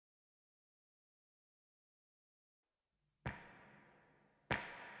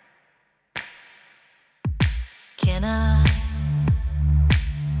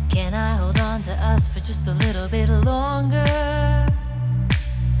Can I hold on to us for just a little bit longer?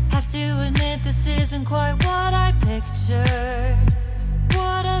 Have to admit this isn't quite what I pictured.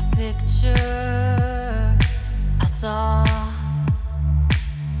 What a picture. I saw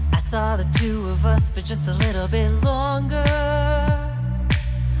the two of us for just a little bit longer.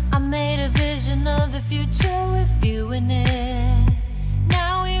 I made a vision of the future with you in it.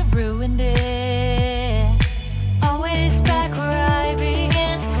 Now we ruined it. Always back where I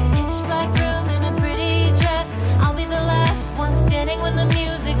began. Pitch black room in a pretty dress. I'll be the last one standing when the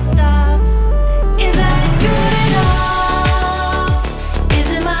music stops. Is that good enough? Is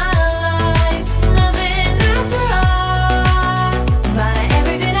it my life? Nothing after us. But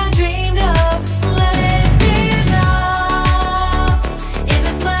everything I dreamed of, let it be enough. If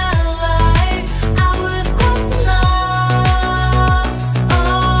it's my life, I was close enough.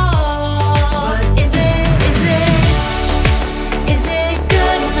 Oh, but is it good enough? Is it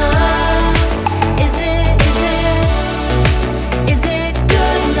good enough? Is it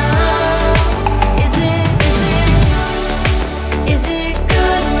good enough? Is it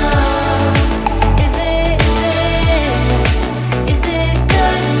good enough?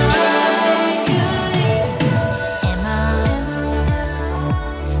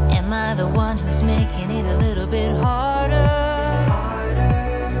 Am I the one who's making it a little bit harder?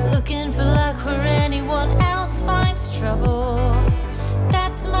 Looking for luck where anyone else finds trouble.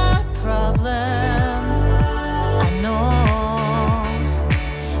 That's my problem.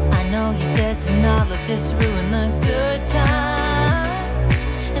 I know you said to not let this ruin the good times,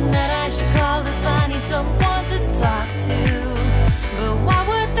 and that I should call if I need someone to talk to. But why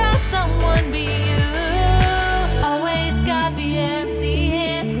would that someone be